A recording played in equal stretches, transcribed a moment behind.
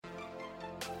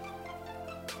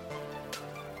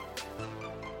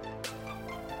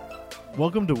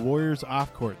Welcome to Warriors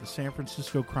Off Court, the San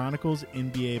Francisco Chronicles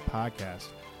NBA podcast.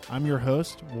 I'm your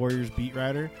host, Warriors beat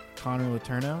writer Connor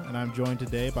Letourneau, and I'm joined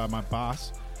today by my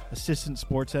boss, assistant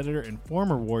sports editor and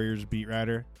former Warriors beat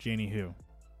writer Janie Hu.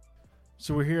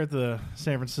 So we're here at the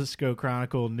San Francisco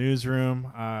Chronicle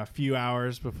newsroom a few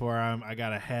hours before I got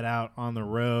to head out on the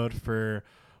road for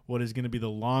what is going to be the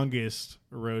longest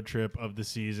road trip of the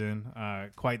season.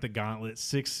 Quite the gauntlet,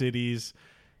 6 cities,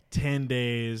 10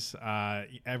 days,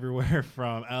 everywhere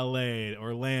from LA,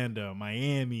 Orlando,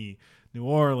 Miami, New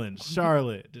Orleans,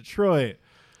 Charlotte, Detroit.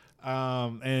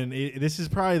 This is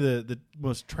probably the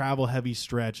most travel-heavy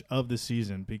stretch of the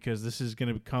season because this is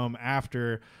going to come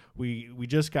after we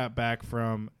just got back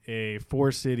from a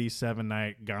 4-city,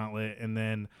 7-night gauntlet, and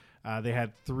then they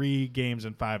had 3 games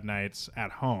and 5 nights at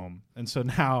home. And so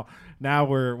now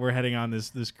we're heading on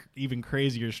this even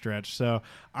crazier stretch. So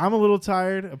I'm a little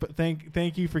tired, but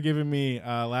thank you for giving me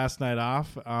last night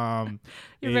off.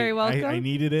 You're very welcome. I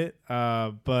needed it,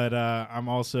 but I'm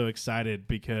also excited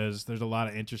because there's a lot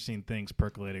of interesting things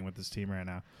percolating with this team right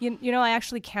now. You know, I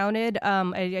actually counted.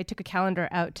 I took a calendar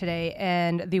out today,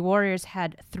 and the Warriors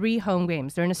had 3 home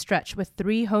games. They're in a stretch with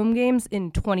 3 home games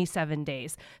in 27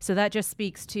 days. So that just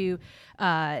speaks to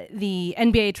the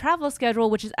NBA travel schedule,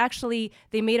 which is actually,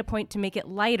 they made a point to make it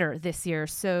lighter this year.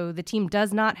 So the team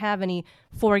does not have any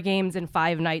 4 games and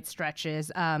 5 night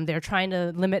stretches. They're trying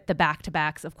to limit the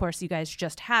back-to-backs. Of course, you guys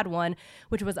just had one,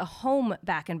 which was a home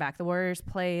back-and-back. The Warriors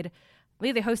played, I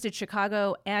believe they hosted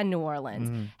Chicago and New Orleans.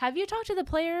 Mm-hmm. Have you talked to the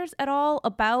players at all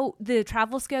about the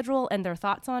travel schedule and their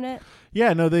thoughts on it?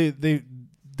 Yeah, no,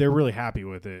 they're really happy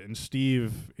with it. And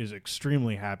Steve is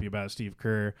extremely happy about it, Steve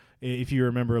Kerr. If you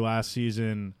remember last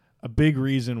season, a big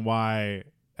reason why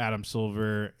Adam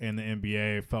Silver and the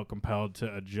NBA felt compelled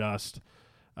to adjust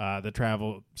the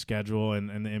travel schedule and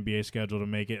the NBA schedule to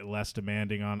make it less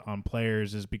demanding on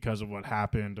players is because of what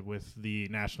happened with the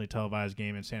nationally televised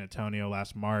game in San Antonio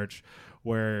last March,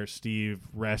 where Steve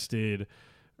rested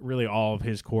really all of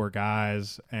his core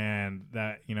guys, and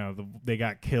that they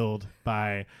got killed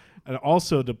by an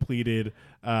also depleted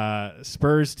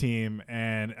Spurs team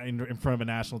and in front of a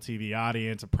national TV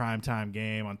audience, a primetime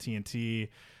game on TNT.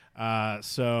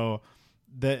 So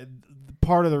the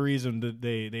part of the reason that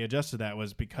they adjusted that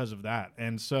was because of that.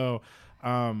 And so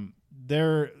from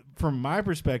my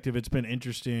perspective, it's been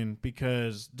interesting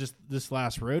because just this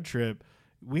last road trip,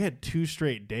 we had 2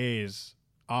 straight days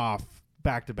off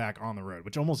back-to-back on the road,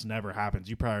 which almost never happens.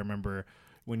 You probably remember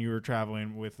when you were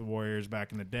traveling with the Warriors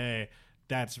back in the day.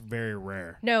 That's very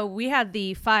rare. No, we had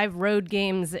the 5 road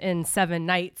games in 7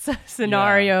 nights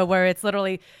scenario where it's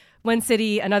literally one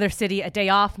city, another city, a day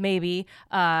off maybe,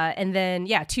 and then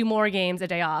 2 more games, a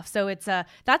day off. So it's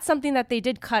that's something that they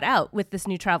did cut out with this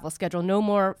new travel schedule. No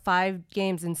more 5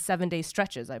 games in 7-day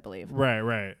stretches, I believe.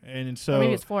 Right. And so or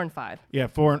maybe it's 4 and 5. Yeah,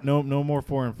 4. No more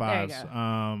 4 and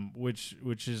 5s.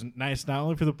 Which is nice not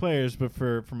only for the players but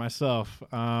for myself.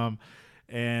 So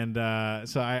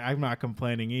I'm not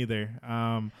complaining either.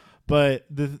 But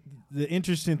the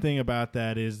interesting thing about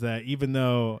that is that even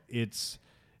though it's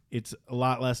a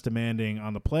lot less demanding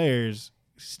on the players,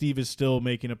 Steve is still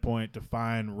making a point to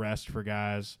find rest for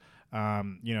guys.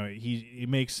 It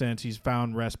makes sense. He's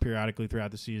found rest periodically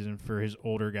throughout the season for his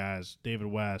older guys, David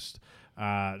West,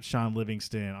 Sean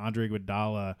Livingston, Andre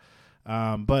Iguodala.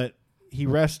 But he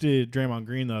rested Draymond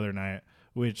Green the other night,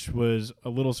 which was a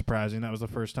little surprising. That was the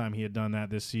first time he had done that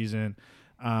this season.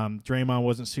 Draymond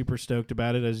wasn't super stoked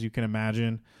about it, as you can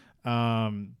imagine.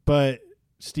 But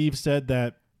Steve said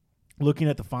that looking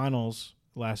at the finals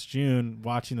last June,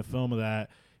 watching the film of that,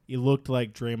 it looked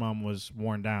like Draymond was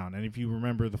worn down. And if you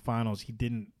remember the finals, he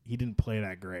didn't play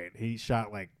that great. He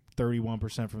shot like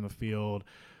 31% from the field.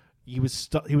 He was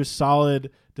solid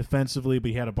defensively,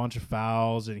 but he had a bunch of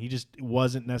fouls, and he just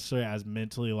wasn't necessarily as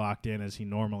mentally locked in as he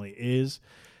normally is.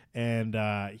 And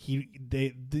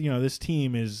this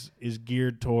team is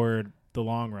geared toward the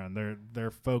long run. They're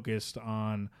focused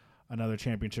on another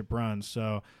championship run,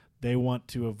 so they want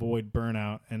to avoid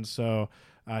burnout. And so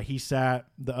he sat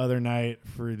the other night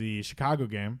for the Chicago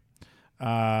game,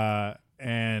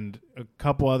 and a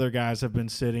couple other guys have been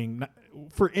sitting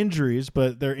for injuries,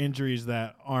 but they're injuries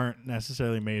that aren't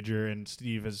necessarily major. And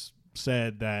Steve has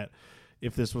said that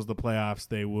if this was the playoffs,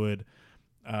 they would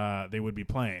be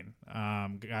playing.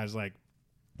 Guys like,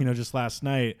 just last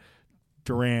night,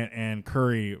 Durant and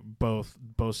Curry both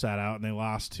sat out, and they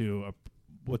lost to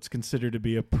what's considered to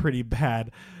be a pretty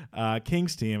bad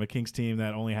Kings team, a Kings team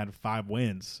that only had 5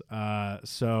 wins.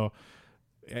 So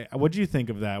what do you think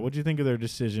of that? What do you think of their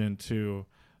decision to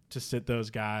sit those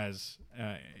guys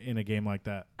in a game like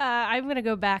that. I'm going to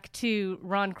go back to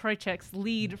Ron Krychek's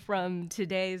lead from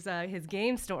today's his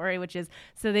game story, which is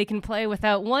so they can play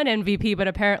without one MVP, but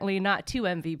apparently not two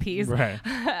MVPs.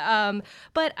 Right.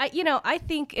 But I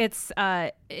think it's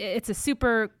a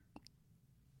super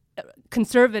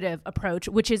conservative approach,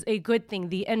 which is a good thing.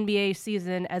 The NBA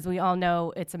season, as we all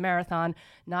know, it's a marathon,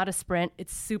 not a sprint.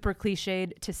 It's super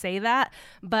cliched to say that,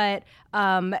 but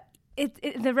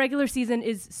the regular season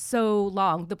is so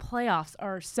long. The playoffs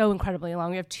are so incredibly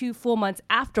long. We have 2 full months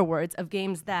afterwards of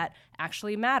games that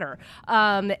actually matter.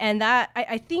 And that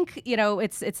I think,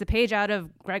 it's a page out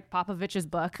of Greg Popovich's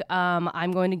book.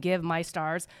 I'm going to give my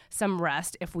stars some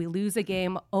rest. If we lose a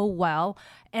game, oh well.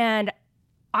 And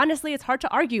honestly, it's hard to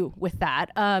argue with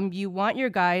that. You want your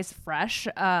guys fresh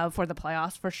for the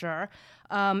playoffs for sure.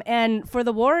 And for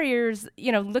the Warriors,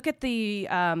 look at the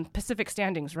Pacific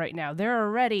standings right now. They're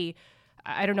already,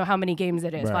 I don't know how many games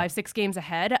it is, right. 5-6 games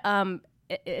ahead.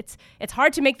 It's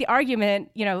hard to make the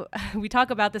argument. We talk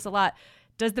about this a lot.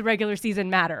 Does the regular season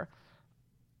matter?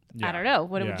 Yeah. I don't know.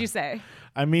 What would you say?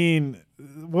 I mean,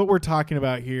 what we're talking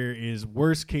about here is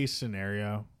worst case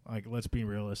scenario. Like, let's be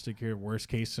realistic here. Worst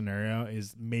case scenario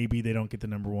is maybe they don't get the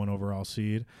number 1 overall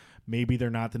seed. Maybe they're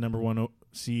not the number 1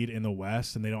 seed in the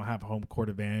West and they don't have home court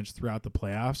advantage throughout the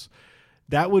playoffs.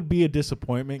 That would be a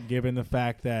disappointment given the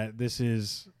fact that this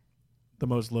is the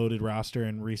most loaded roster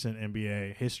in recent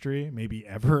NBA history, maybe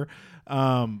ever.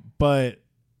 But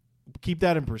keep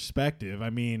that in perspective. I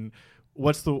mean,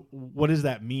 what does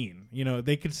that mean?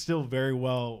 They could still very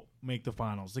well make the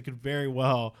finals. They could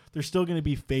they're still going to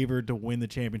be favored to win the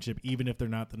championship, even if they're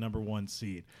not the number 1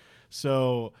 seed.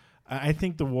 So I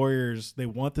think the Warriors, they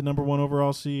want the number 1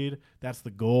 overall seed. That's the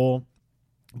goal,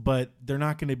 but they're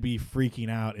not going to be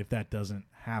freaking out if that doesn't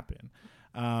happen.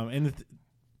 And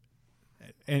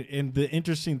the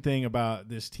interesting thing about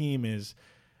this team is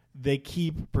they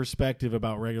keep perspective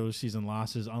about regular season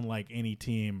losses, unlike any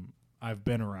team I've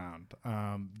been around.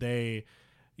 They,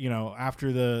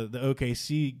 after the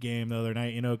OKC game the other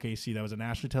night in OKC, that was a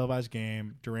nationally televised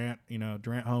game. Durant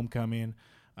homecoming,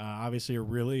 obviously a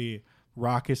really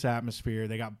raucous atmosphere.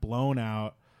 They got blown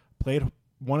out, played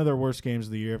one of their worst games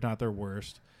of the year, if not their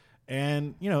worst.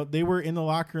 And, they were in the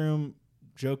locker room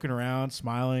joking around,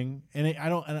 smiling. And I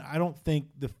don't think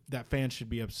that fans should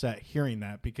be upset hearing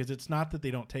that, because it's not that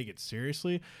they don't take it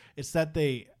seriously. It's that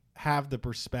they have the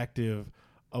perspective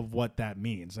of what that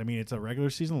means. I mean, it's a regular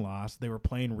season loss. They were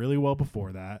playing really well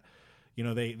before that.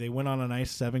 They went on a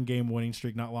nice 7-game winning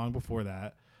streak not long before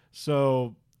that.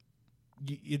 So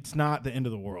it's not the end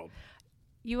of the world.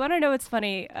 You want to know what's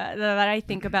funny that I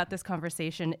think about this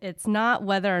conversation? It's not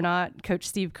whether or not Coach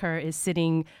Steve Kerr is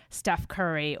sitting Steph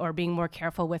Curry or being more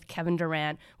careful with Kevin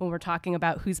Durant when we're talking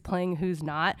about who's playing, who's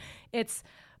not. It's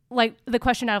like the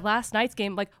question out of last night's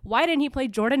game, like, why didn't he play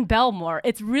Jordan Bell more?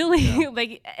 It's really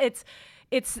like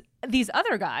it's these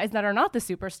other guys that are not the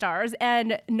superstars,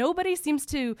 and nobody seems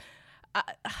to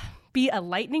be a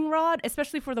lightning rod,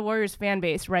 especially for the Warriors fan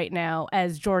base right now,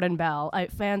 as Jordan Bell.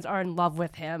 Fans are in love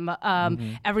with him.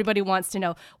 Everybody wants to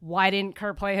know, why didn't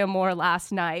Kerr play him more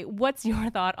last night? What's your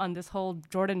thought on this whole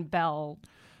Jordan Bell?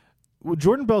 Well,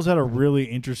 Jordan Bell's had a really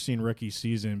interesting rookie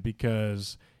season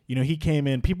because, he came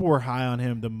in, people were high on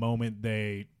him the moment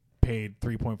they paid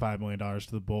 $3.5 million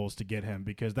to the Bulls to get him,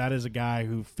 because that is a guy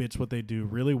who fits what they do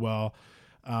really well.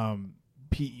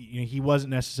 He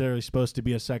wasn't necessarily supposed to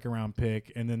be a second-round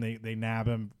pick, and then they nab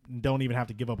him, don't even have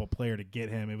to give up a player to get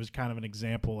him. It was kind of an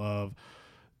example of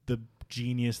the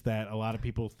genius that a lot of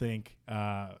people think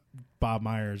Bob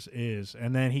Myers is.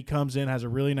 And then he comes in, has a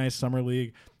really nice summer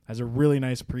league, has a really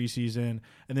nice preseason,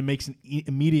 and then makes an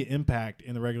immediate impact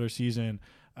in the regular season.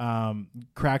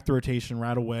 Cracked the rotation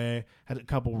right away, had a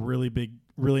couple really big,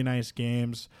 really nice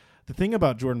games. The thing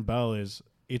about Jordan Bell is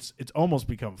it's almost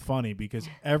become funny, because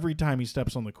every time he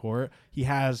steps on the court, he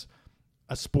has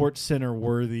a Sports Center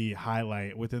worthy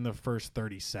highlight within the first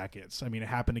 30 seconds. I mean, it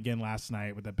happened again last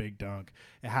night with that big dunk.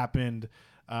 It happened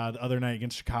the other night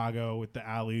against Chicago with the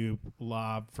alley-oop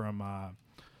lob from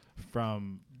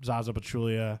Zaza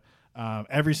Pachulia.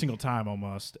 Every single time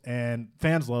almost. And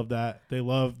fans love that. They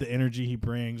love the energy he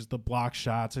brings, the block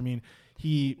shots. I mean,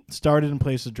 he started in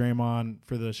place of Draymond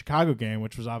for the Chicago game,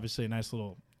 which was obviously a nice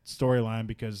little storyline,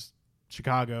 because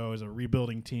Chicago is a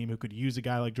rebuilding team who could use a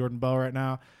guy like Jordan Bell right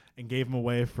now, and gave him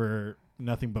away for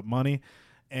nothing but money.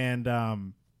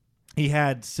 And he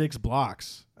had 6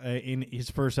 blocks in his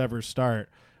first ever start,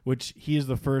 which he is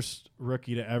the first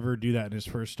rookie to ever do that in his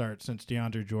first start since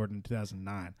DeAndre Jordan in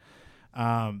 2009.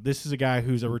 This is a guy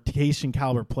who's a rotation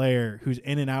caliber player, who's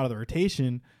in and out of the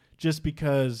rotation just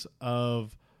because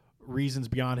of reasons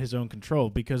beyond his own control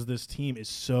because this team is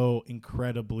so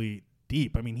incredibly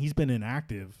deep. I mean, he's been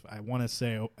inactive, I want to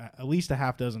say, at least a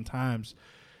half dozen times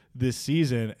this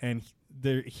season, and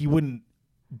he wouldn't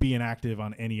be inactive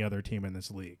on any other team in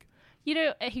this league. You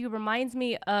know, he reminds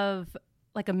me of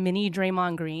like a mini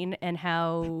Draymond Green, and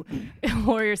how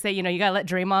Warriors say, you know, you got to let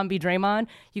Draymond be Draymond.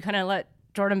 You kind of let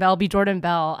Jordan Bell be Jordan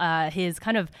Bell. His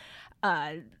kind of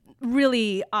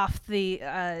really off the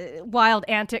wild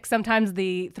antics, sometimes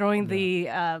the throwing the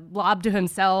lob to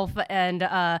himself, and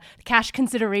cash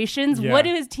considerations. Yeah. What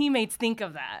do his teammates think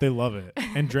of that? They love it.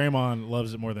 And Draymond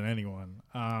loves it more than anyone.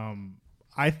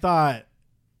 I thought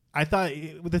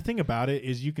the thing about it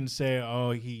is you can say,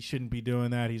 oh, he shouldn't be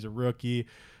doing that, he's a rookie.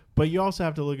 But you also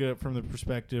have to look at it from the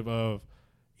perspective of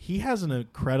he has an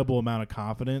incredible amount of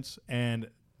confidence, and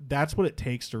that's what it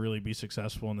takes to really be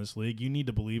successful in this league. You need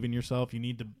to believe in yourself. You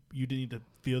need to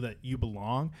feel that you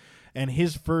belong. And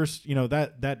his first, you know,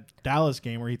 that Dallas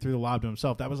game where he threw the lob to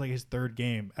himself, that was like his third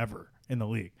game ever in the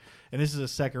league. And this is a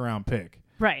second-round pick.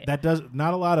 Right.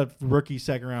 Not a lot of rookie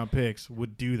second-round picks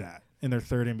would do that in their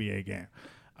third NBA game.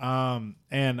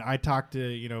 And I talked to,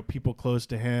 you know, people close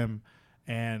to him,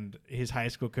 and his high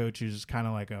school coach, who's kind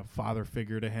of like a father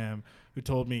figure to him, who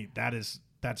told me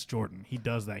that's Jordan. He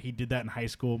does that. He did that in high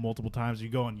school multiple times. You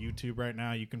go on YouTube right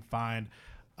now, you can find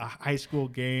a high school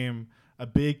game, a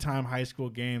big time high school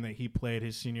game that he played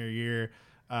his senior year,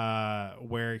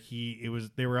 where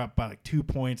they were up by like 2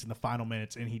 points in the final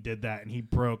minutes, and he did that, and he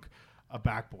broke a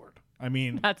backboard. I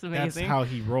mean, that's amazing. That's how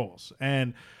he rolls.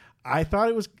 And I thought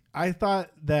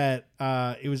that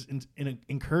it was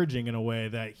encouraging in a way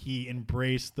that he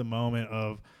embraced the moment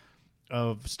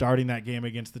of starting that game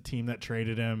against the team that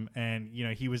traded him. And, you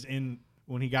know, he was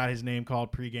when he got his name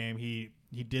called pregame, he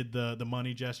did the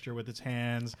money gesture with his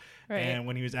hands. Right. And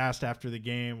when he was asked after the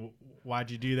game, why'd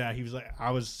you do that? He was like,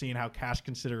 I was seeing how Cash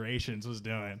Considerations was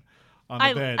doing on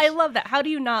the bench. I love that. How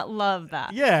do you not love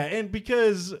that? Yeah. And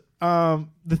because the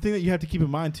thing that you have to keep in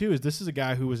mind too, is this is a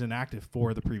guy who was inactive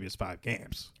for the previous 5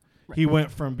 games. Right. He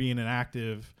went from being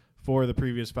inactive for the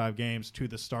previous 5 games to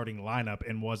the starting lineup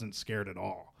and wasn't scared at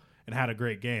all, and had a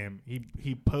great game.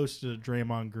 He posted a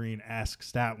Draymond Green-esque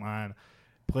stat line,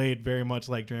 played very much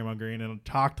like Draymond Green, and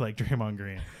talked like Draymond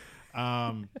Green.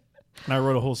 And I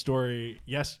wrote a whole story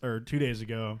 2 days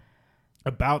ago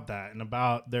about that and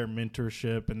about their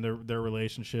mentorship and their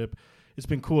relationship. It's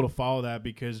been cool to follow that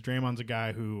because Draymond's a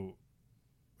guy who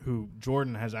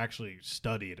Jordan has actually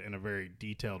studied in a very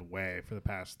detailed way for the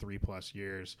past 3+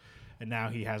 years. And now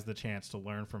he has the chance to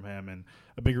learn from him. And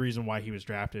a big reason why he was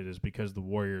drafted is because the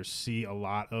Warriors see a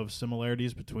lot of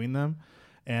similarities between them.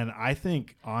 And I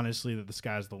think, honestly, that the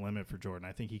sky's the limit for Jordan.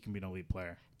 I think he can be an elite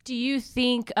player. Do you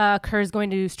think Kerr's going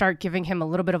to start giving him a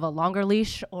little bit of a longer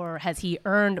leash, or has he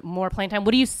earned more playing time?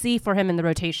 What do you see for him in the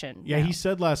rotation? Yeah, he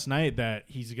said last night that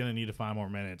he's going to need to find more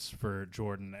minutes for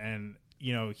Jordan. And,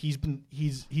 you know,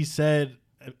 he said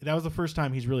that was the first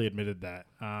time he's really admitted that,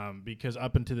 because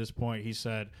up until this point, he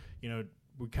said, you know,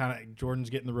 Jordan's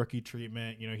getting the rookie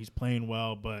treatment. You know, he's playing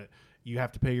well, but you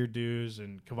have to pay your dues.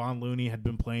 And Kevon Looney had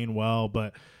been playing well,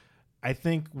 but I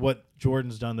think what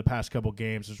Jordan's done the past couple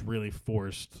games has really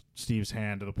forced Steve's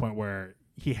hand to the point where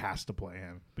he has to play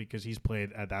him because he's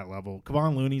played at that level.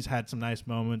 Kevon Looney's had some nice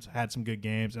moments, had some good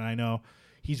games, and I know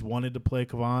he's wanted to play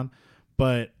Kevon,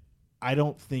 but I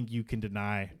don't think you can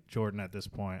deny Jordan at this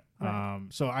point. Right.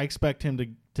 So I expect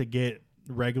him to get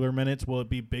regular minutes. Will it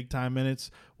be big-time minutes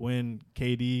when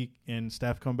KD and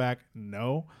Steph come back?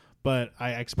 No, but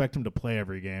I expect him to play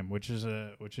every game, which is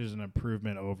an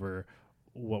improvement over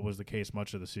what was the case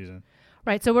much of the season.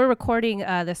 Right. So we're recording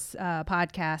this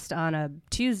podcast on a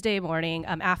Tuesday morning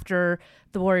after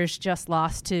the Warriors just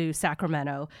lost to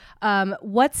Sacramento.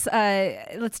 Let's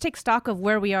take stock of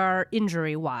where we are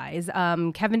injury wise.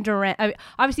 Kevin Durant,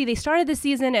 obviously they started the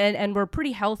season and were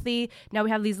pretty healthy. Now we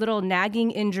have these little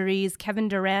nagging injuries. Kevin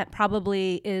Durant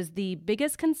probably is the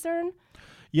biggest concern.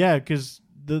 Yeah, because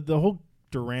the whole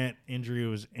Durant injury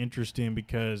was interesting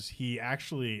because he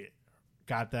actually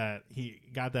got that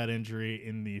injury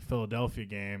in the Philadelphia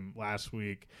game last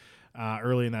week,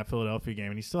 early in that Philadelphia game,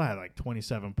 and he still had like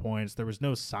 27 points. There was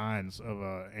no signs of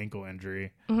an ankle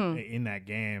injury in that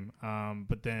game,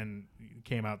 but then it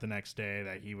came out the next day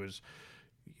that he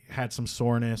had some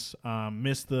soreness,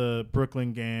 missed the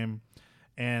Brooklyn game,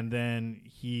 and then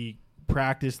he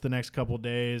practiced the next couple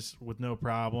days with no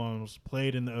problems,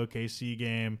 played in the OKC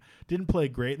game. Didn't play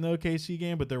great in the OKC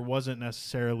game, but there wasn't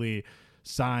necessarily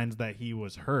signs that he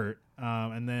was hurt.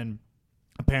 And then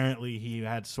apparently he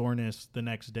had soreness the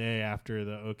next day after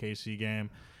the OKC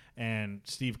game, and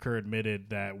Steve Kerr admitted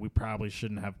that we probably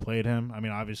shouldn't have played him. I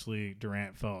mean, obviously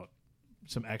Durant felt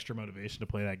some extra motivation to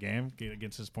play that game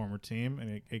against his former team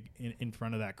and in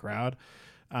front of that crowd.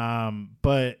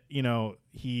 But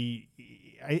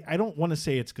I don't want to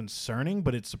say it's concerning,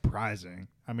 but it's surprising.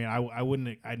 I mean,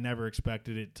 I never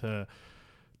expected it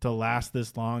to last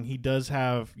this long. He does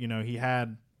have, he's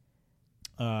going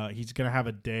to have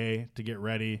a day to get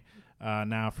ready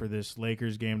now for this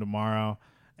Lakers game tomorrow.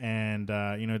 And,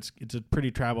 it's a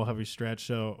pretty travel heavy stretch.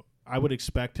 So I would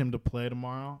expect him to play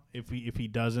tomorrow. If he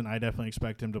doesn't, I definitely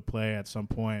expect him to play at some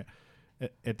point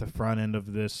at the front end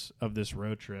of this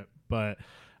road trip. But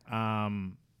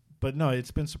no,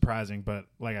 it's been surprising. But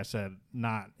like I said,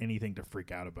 not anything to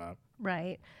freak out about.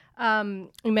 Right.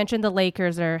 You mentioned the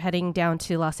Lakers are heading down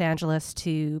to Los Angeles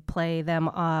to play them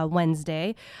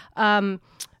Wednesday.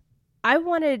 I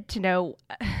wanted to know,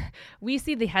 we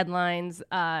see the headlines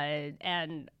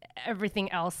and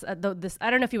everything else. I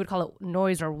don't know if you would call it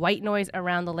noise or white noise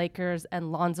around the Lakers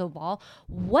and Lonzo Ball.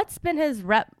 What's been his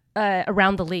rep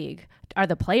around the league? Are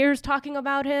the players talking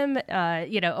about him,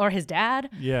 or his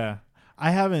dad? Yeah. I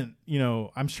haven't,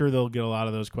 I'm sure they'll get a lot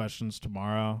of those questions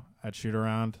tomorrow at shoot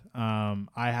around. I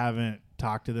haven't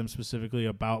talked to them specifically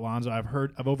about Lonzo.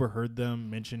 I've overheard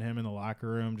them mention him in the locker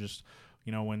room, just,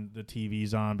 when the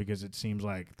TV's on, because it seems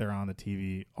like they're on the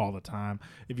TV all the time.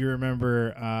 If you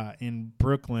remember in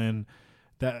Brooklyn,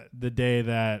 that the day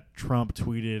that Trump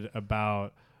tweeted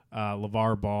about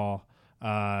LeVar Ball,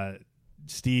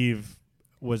 Steve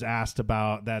was asked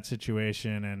about that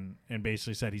situation and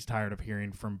basically said he's tired of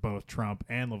hearing from both Trump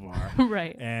and LeVar.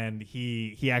 Right. And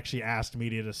he actually asked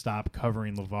media to stop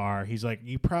covering LeVar. He's like,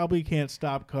 you probably can't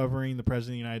stop covering the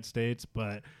President of the United States,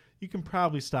 but you can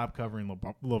probably stop covering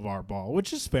LeVar Ball,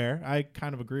 which is fair. I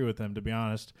kind of agree with him, to be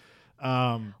honest.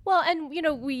 Well, and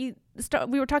we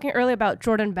were talking earlier about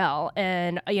Jordan Bell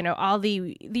and all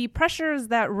the pressures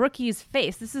that rookies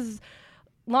face.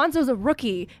 Lonzo's a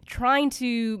rookie trying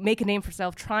to make a name for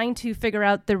himself, trying to figure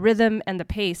out the rhythm and the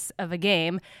pace of a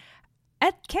game.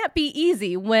 It can't be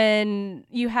easy when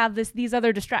you have these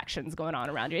other distractions going on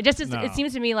around you. It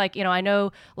seems to me like, I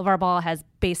know LeVar Ball has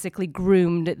basically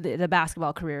groomed the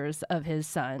basketball careers of his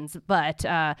sons, but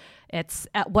it's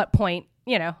at what point,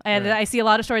 and right. I see a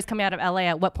lot of stories coming out of LA.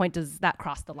 At what point does that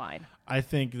cross the line? I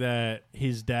think that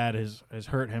his dad has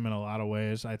hurt him in a lot of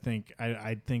ways. I think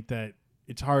that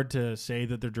it's hard to say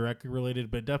that they're directly related,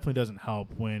 but it definitely doesn't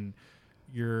help when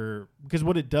because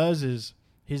what it does is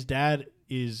his dad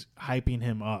is hyping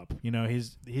him up.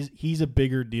 He's a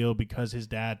bigger deal because his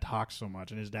dad talks so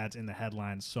much and his dad's in the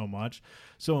headlines so much.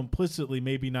 So implicitly,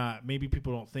 maybe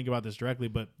people don't think about this directly,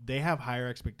 but they have higher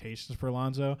expectations for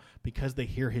Lonzo because they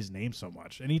hear his name so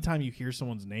much. Anytime you hear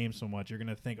someone's name so much, you're going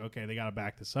to think, okay, they got to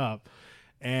back this up.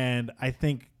 And I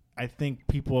think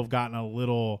people have gotten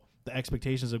the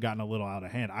expectations have gotten a little out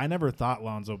of hand. I never thought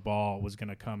Lonzo Ball was going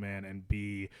to come in and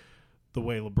be the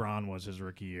way LeBron was his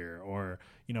rookie year, or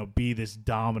be this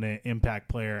dominant impact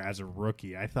player as a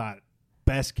rookie. I thought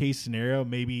best case scenario,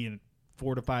 maybe in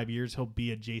 4 to 5 years he'll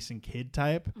be a Jason Kidd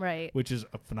type, right? Which is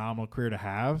a phenomenal career to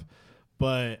have,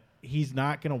 but he's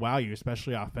not going to wow you,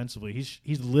 especially offensively.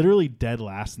 He's literally dead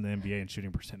last in the NBA in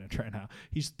shooting percentage right now.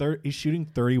 He's shooting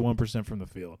 31% from the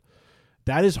field.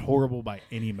 That is horrible by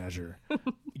any measure.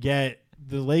 Yet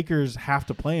the Lakers have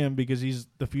to play him because he's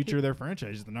the future of their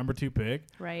franchise. He's the number 2 pick.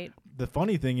 Right. The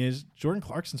funny thing is Jordan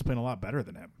Clarkson's playing a lot better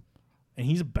than him. And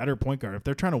he's a better point guard. If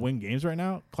they're trying to win games right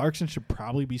now, Clarkson should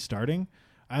probably be starting.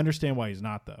 I understand why he's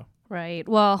not, though. Right.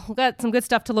 Well, we've got some good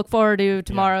stuff to look forward to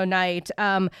tomorrow night.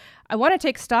 I want to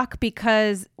take stock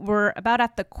because we're about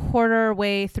at the quarter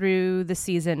way through the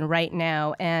season right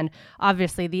now. And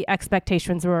obviously the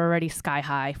expectations were already sky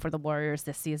high for the Warriors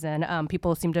this season.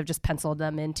 People seem to have just penciled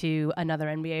them into another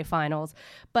NBA Finals.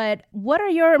 But what are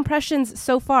your impressions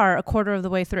so far a quarter of the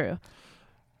way through?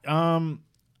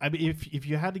 If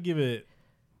you had to give it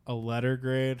a letter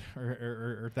grade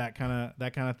or that kind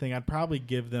of thing, I'd probably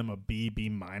give them a B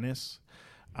minus.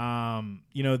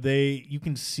 You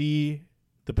can see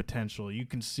the potential. You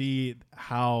can see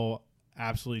how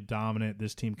absolutely dominant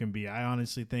this team can be. I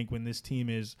honestly think when this team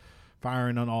is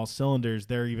firing on all cylinders,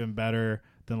 they're even better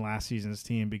than last season's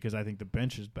team because I think the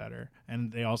bench is better.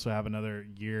 And they also have another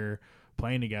year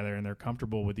playing together and they're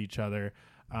comfortable with each other.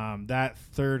 That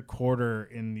third quarter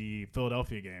in the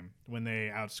Philadelphia game when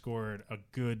they outscored a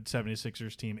good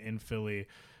 76ers team in Philly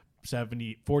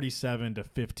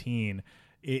 47-15,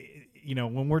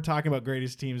 when we're talking about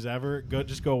greatest teams ever,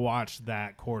 go watch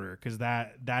that quarter because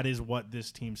that is what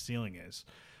this team's ceiling is.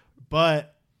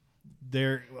 But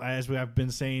as we have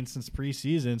been saying since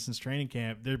preseason, since training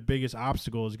camp, their biggest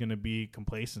obstacle is going to be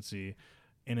complacency,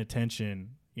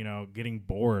 inattention, getting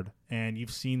bored. And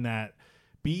you've seen that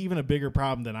be even a bigger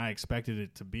problem than I expected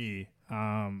it to be.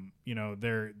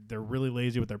 They're really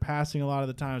lazy with their passing a lot of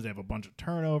the times. They have a bunch of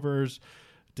turnovers.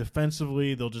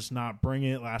 Defensively, they'll just not bring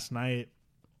it. Last night,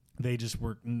 they just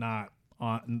were not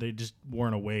on. They just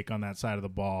weren't awake on that side of the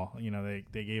ball.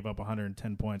 They gave up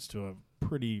 110 points to a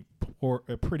pretty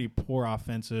poor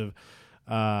offensive,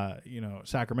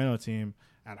 Sacramento team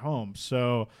at home.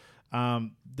 So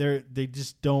they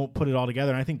just don't put it all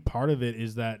together. And I think part of it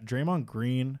is that Draymond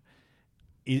Green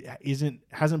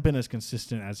hasn't been as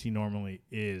consistent as he normally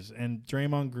is. And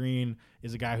Draymond Green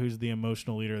is a guy who's the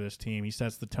emotional leader of this team. He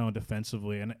sets the tone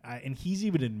defensively, and he's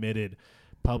even admitted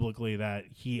publicly that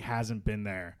he hasn't been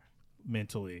there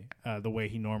mentally the way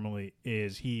he normally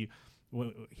is. He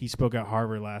spoke at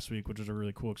Harvard last week, which was a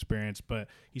really cool experience, but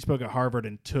he spoke at Harvard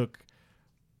and took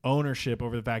ownership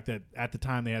over the fact that at the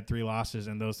time they had 3 losses,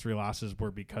 and those 3 losses were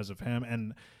because of him.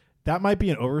 And that might be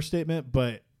an overstatement,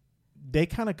 but they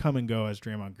kind of come and go as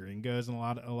Draymond Green goes in a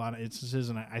lot of instances,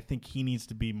 and I think he needs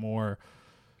to be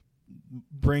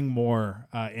bring more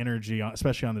energy,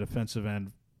 especially on the defensive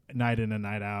end, night in and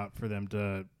night out, for them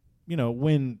to,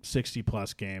 win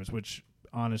 60-plus games, which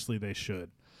honestly they should.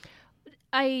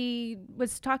 I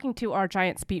was talking to our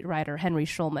Giants beat writer, Henry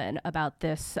Schulman, about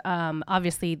this.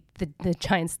 Obviously, the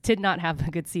Giants did not have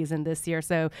a good season this year,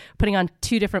 so putting on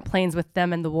 2 different planes with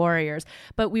them and the Warriors.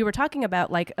 But we were talking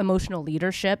about emotional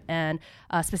leadership, and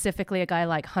specifically a guy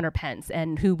like Hunter Pence,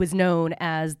 and who was known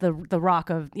as the rock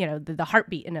of, the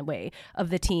heartbeat in a way of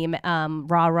the team,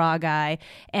 rah guy.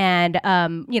 And,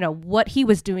 what he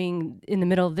was doing in the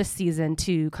middle of this season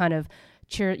to kind of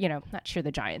not cheer the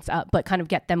Giants up, but kind of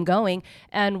get them going.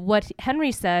 And what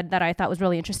Henry said that I thought was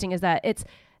really interesting is that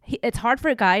it's hard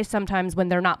for guys sometimes when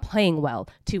they're not playing well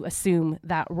to assume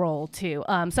that role too.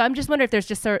 So I'm just wondering if there's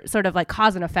just sort of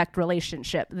cause and effect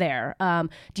relationship there.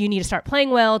 Do you need to start playing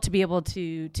well to be able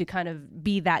to kind of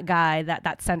be that guy,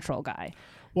 that central guy?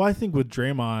 Well, I think with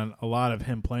Draymond, a lot of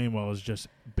him playing well is just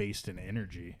based in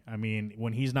energy. I mean,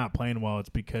 when he's not playing well, it's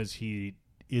because he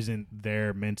isn't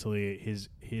there mentally.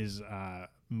 His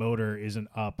motor isn't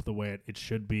up the way it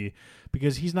should be,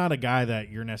 because he's not a guy that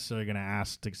you're necessarily going to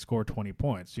ask to score 20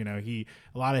 points. A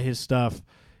lot of his stuff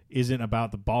isn't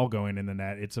about the ball going in the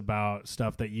net. It's about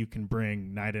stuff that you can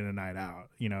bring night in and night out.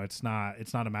 It's not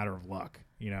a matter of luck.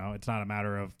 It's not a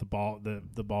matter of the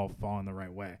ball falling the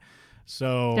right way.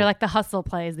 So they're the hustle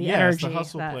plays, the energy. The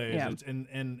hustle plays. Yeah.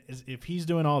 And if he's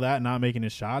doing all that and not making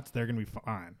his shots, they're going to be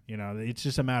fine. It's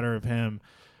just a matter of him,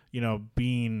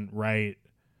 being right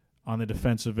on the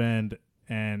defensive end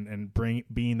and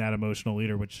being that emotional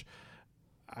leader, which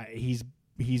he's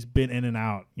been in and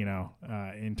out,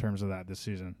 in terms of that this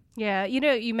season. Yeah,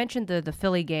 you mentioned the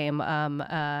Philly game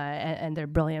and their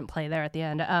brilliant play there at the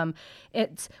end.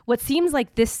 It's what seems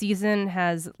like this season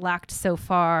has lacked so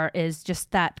far is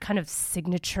just that kind of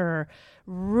signature,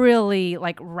 really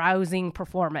rousing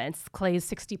performance. Clay's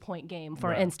 60-point game,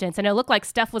 for instance, and it looked like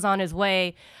Steph was on his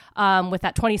way with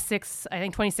that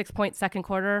 26-point second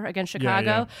quarter against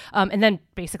Chicago, and then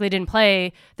basically didn't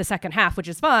play the second half, which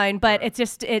is fine. But it's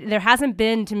just there hasn't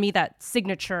been, to me, that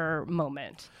signature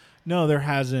moment. No, there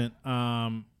hasn't.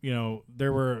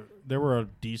 There were a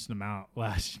decent amount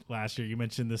last year. You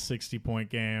mentioned the 60-point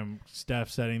game,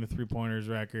 Steph setting the 3-pointers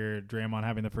record, Draymond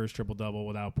having the first triple-double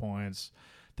without points.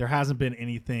 There hasn't been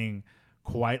anything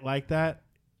quite like that.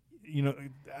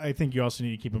 I think you also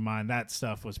need to keep in mind that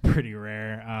stuff was pretty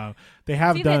rare. They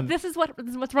have done. This is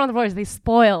what's wrong with the Warriors. They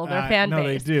spoil their fan base. No,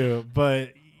 they do.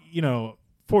 But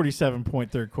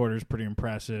 47-point third quarter is pretty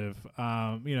impressive.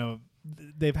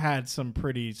 They've had some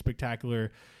pretty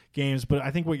spectacular games, but I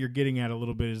think what you're getting at a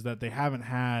little bit is that they haven't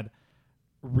had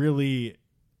really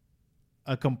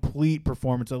a complete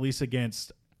performance, at least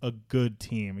against a good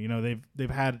team.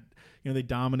 They've had, they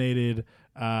dominated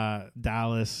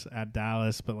Dallas at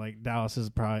Dallas, but Dallas is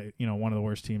probably, one of the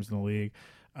worst teams in the league.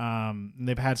 And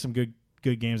they've had some good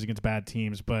games against bad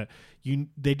teams, but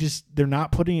they're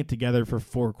not putting it together for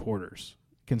 4 quarters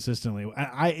consistently.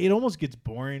 It almost gets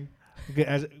boring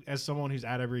as someone who's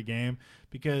at every game,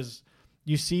 because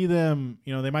you see them,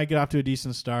 they might get off to a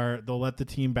decent start. They'll let the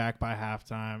team back by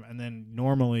halftime, and then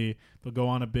normally they'll go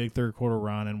on a big third quarter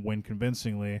run and win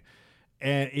convincingly.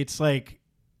 And it's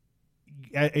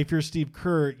if you're Steve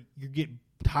Kerr, you get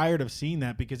tired of seeing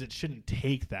that, because it shouldn't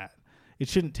take that. It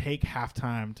shouldn't take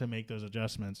halftime to make those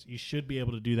adjustments. You should be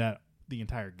able to do that the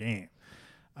entire game.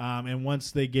 And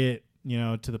once they get,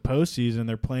 to the postseason,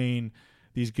 they're playing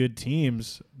these good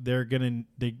teams,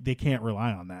 they can't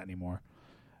rely on that anymore.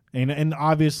 And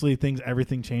obviously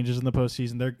everything changes in the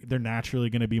postseason. They're naturally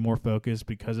going to be more focused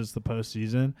because it's the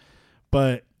postseason,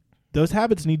 but those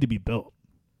habits need to be built.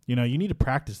 You need to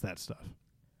practice that stuff.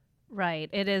 Right.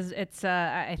 It is. It's.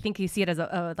 I think you see it as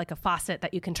like a faucet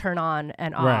that you can turn on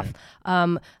and off.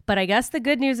 Right. But I guess the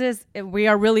good news is we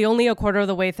are really only a quarter of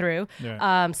the way through.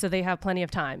 Yeah. So they have plenty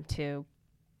of time to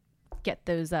get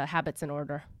those habits in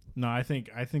order. No, I think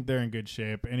they're in good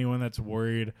shape. Anyone that's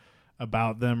worried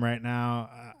about them right now,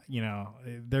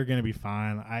 they're going to be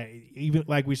fine. Even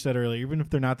like we said earlier, even if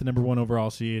they're not the number 1 overall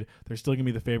seed, they're still going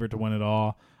to be the favorite to win it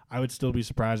all. I would still be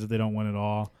surprised if they don't win it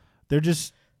all. They're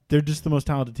just the most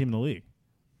talented team in the league.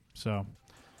 So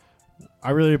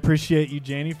I really appreciate you,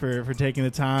 Janie, for taking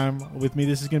the time with me.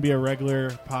 This is going to be a regular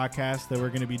podcast that we're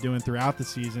going to be doing throughout the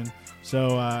season.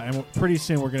 So, and pretty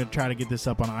soon we're going to try to get this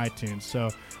up on iTunes. So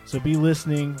be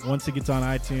listening once it gets on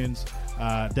iTunes.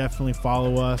 Definitely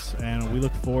follow us, and we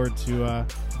look forward to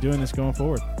doing this going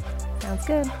forward. Sounds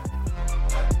good.